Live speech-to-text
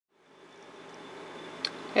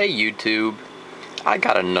Hey YouTube, I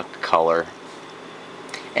got a Nook Color,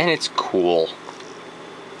 and it's cool.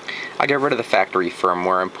 I got rid of the factory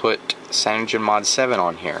firmware and put CyanogenMod 7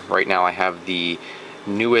 on here. Right now I have the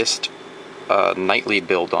newest nightly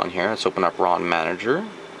build on here. Let's open up ROM Manager,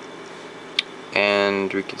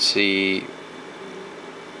 and we can see...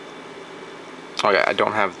 Oh yeah, I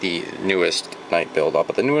don't have the newest night build up,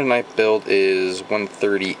 but the newest night build is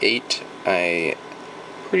 138. I'm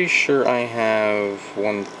pretty sure I have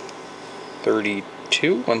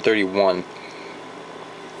 132, 131.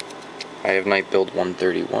 I have night build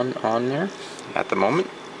 131 on there at the moment.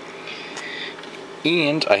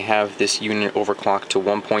 And I have this unit overclocked to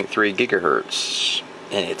 1.3 gigahertz.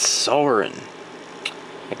 And it's soaring.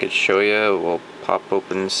 I could show you. We'll pop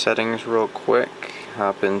open settings real quick.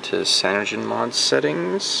 Hop into CyanogenMod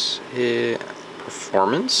settings. Hit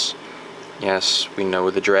performance. Yes, we know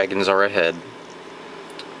the dragons are ahead.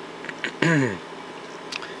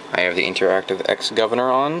 I have the interactive X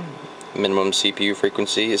governor on. Minimum CPU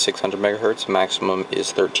frequency is 600 megahertz, maximum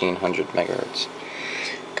is 1300 megahertz.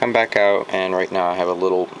 Come back out, and right now I have a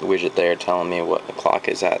little widget there telling me what the clock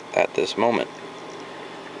is at this moment.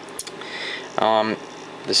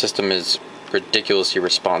 The system is ridiculously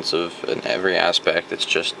responsive in every aspect. It's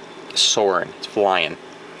just soaring, it's flying.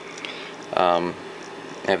 I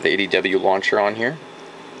have the ADW launcher on here.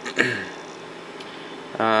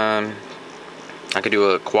 I could do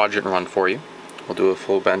a quadrant run for you. We'll do a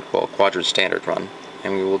full Quadrant Standard run,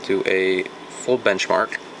 and we will do a full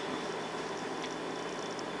benchmark.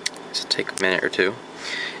 This will take a minute or two.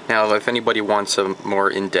 Now, if anybody wants a more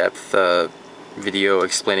in-depth video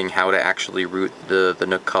explaining how to actually root the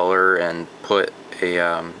Nook Color and put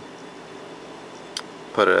a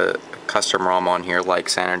custom ROM on here like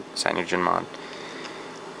CyanogenMod.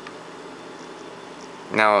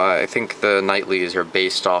 Now, I think the nightlies are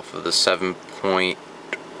based off of the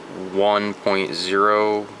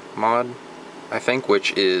 7.1.0 mod, I think,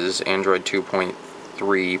 which is Android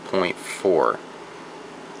 2.3.4.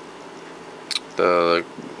 The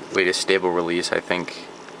latest stable release, I think,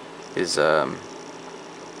 is the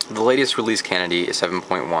latest release candidate is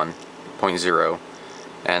 7.1.0,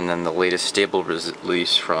 and then the latest stable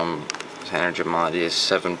release from CyanogenMod is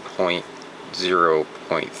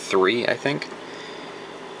 7.0.3, I think.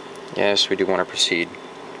 Yes, we do want to proceed.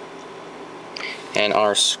 And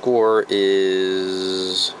our score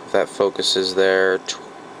is, that focuses there,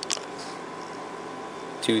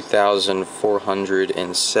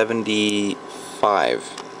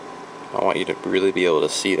 2,475. I want you to really be able to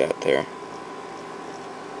see that there.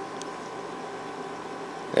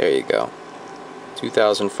 There you go.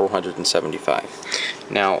 2,475.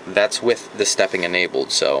 Now, that's with the stepping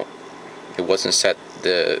enabled, so it wasn't set,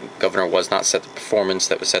 the governor was not set to performance,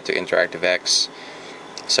 that was set to interactive X,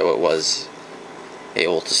 so it was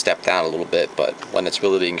able to step down a little bit, but when it's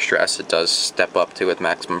really being stressed, it does step up to its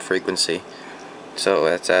maximum frequency. So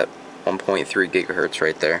that's at 1.3 gigahertz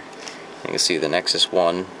right there. You can see the Nexus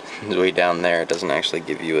 1 is way down there. It doesn't actually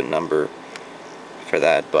give you a number for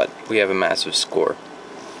that, but we have a massive score,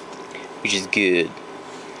 which is good.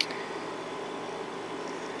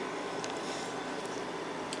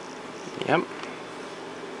 Yep.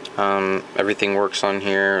 Everything works on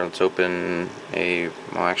here. Let's open a...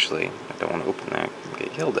 well, actually, I don't want to open that. I'll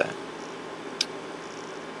get yelled at.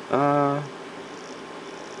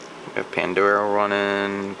 We have Pandora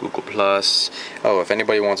running, Google Plus. Oh, if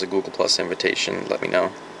anybody wants a Google Plus invitation, let me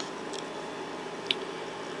know.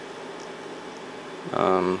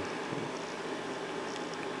 Come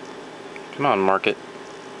on, market.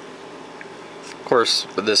 Of course,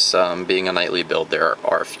 with this being a nightly build, there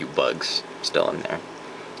are a few bugs still in there.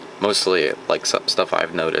 Mostly, like, some stuff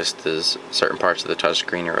I've noticed is certain parts of the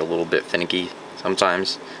touchscreen are a little bit finicky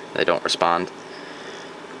sometimes. They don't respond.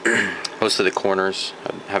 Most of the corners,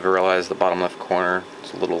 I have realized the bottom left corner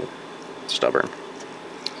is a little stubborn.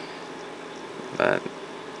 But,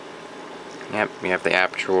 yep, we have the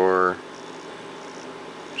aperture.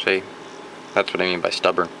 See, that's what I mean by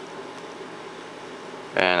stubborn.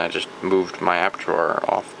 And I just moved my aperture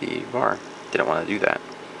off the bar. Didn't want to do that.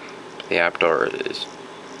 The aperture is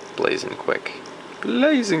blazing quick.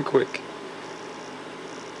 Blazing quick.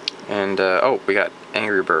 And, oh, we got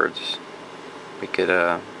Angry Birds. We could,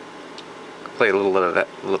 play a little bit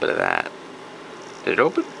of that. Did it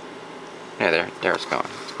open? Yeah, there it's going.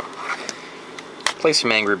 Let's go. Play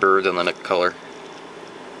some Angry Birds on the Nook Color.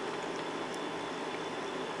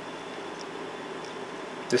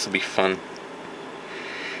 This will be fun.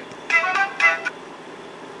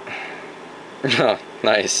 Oh,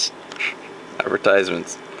 nice.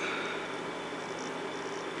 Advertisements.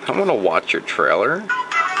 I want to watch your trailer.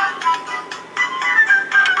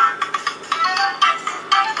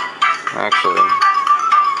 Actually,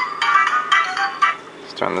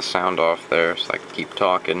 let's turn the sound off there so I can keep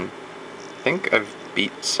talking. I think I've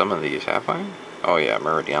beat some of these, have I? Oh yeah, I'm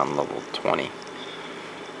already on level 20.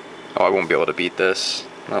 Oh, I won't be able to beat this.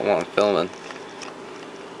 Not while I'm filming.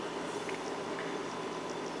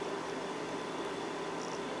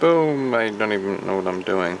 Boom! I don't even know what I'm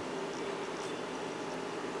doing.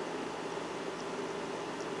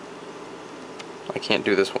 I can't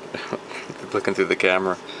do this one looking through the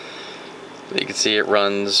camera. You can see it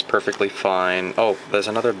runs perfectly fine. Oh, there's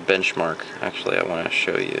another benchmark. Actually, I want to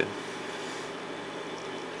show you.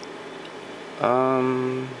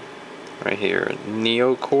 Right here,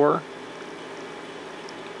 Neocore.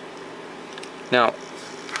 Now,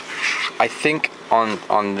 I think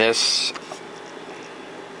on this,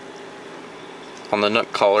 on the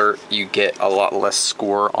Nook Color, you get a lot less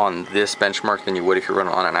score on this benchmark than you would if you're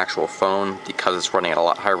running on an actual phone, because it's running at a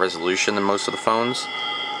lot higher resolution than most of the phones.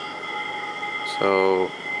 So,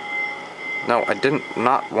 no, I didn't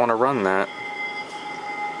not want to run that.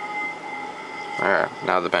 Alright,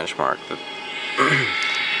 now the benchmark.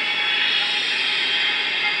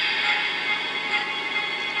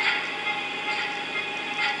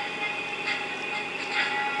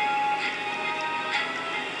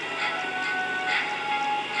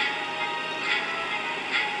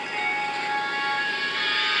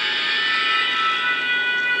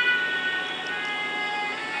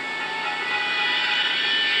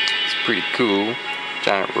 Pretty cool.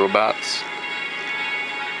 Giant robots.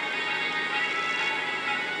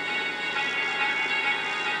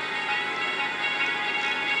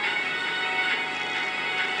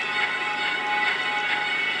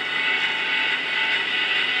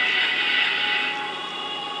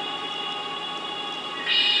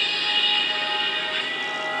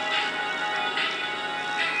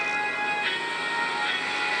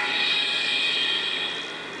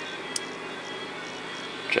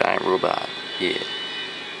 Giant robot, yeah.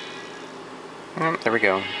 There we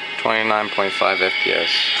go, 29.5 FPS.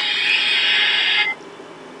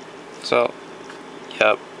 So,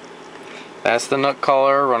 yep, that's the Nook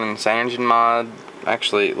Color running CyanogenMod.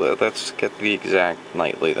 Actually, let's get the exact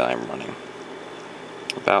nightly that I'm running.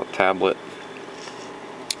 About tablet.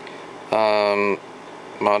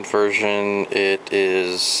 Mod version, it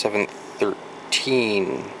is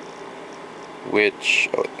 7.13. which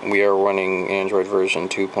we are running Android version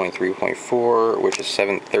 2.3.4, which is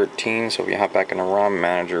 7.13. So if you hop back in the ROM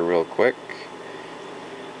manager real quick,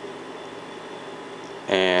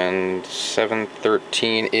 and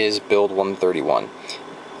 7.13 is build 131.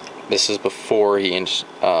 This is before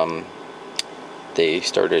they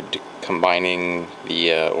started combining the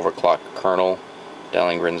overclocked kernel,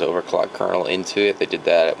 Dahlingren's overclocked kernel, into it. They did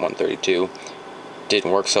that at 132.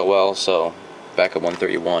 Didn't work so well, so back at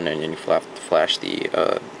 131, and then you flash the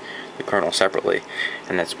kernel separately,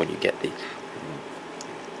 and that's when you get the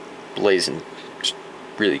blazing,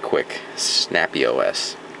 really quick, snappy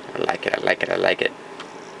OS. I like it, I like it, I like it.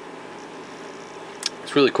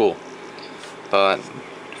 It's really cool. But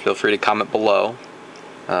feel free to comment below.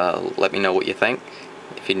 Let me know what you think.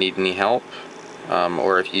 If you need any help,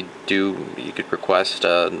 or if you do, you could request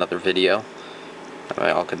another video.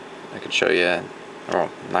 I could show you.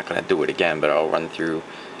 Well, I'm not going to do it again, but I'll run through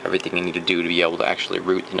everything you need to do to be able to actually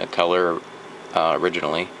root in a color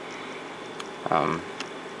originally, and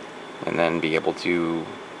then be able to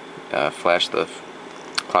flash the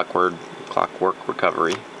clockwork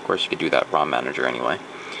recovery. Of course, you could do that ROM manager anyway,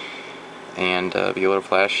 and be able to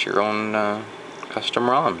flash your own custom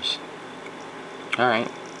ROMs. Alright,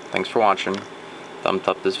 thanks for watching. Thumbs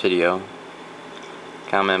up this video,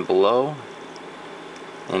 comment below,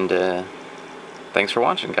 and thanks for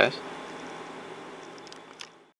watching, guys.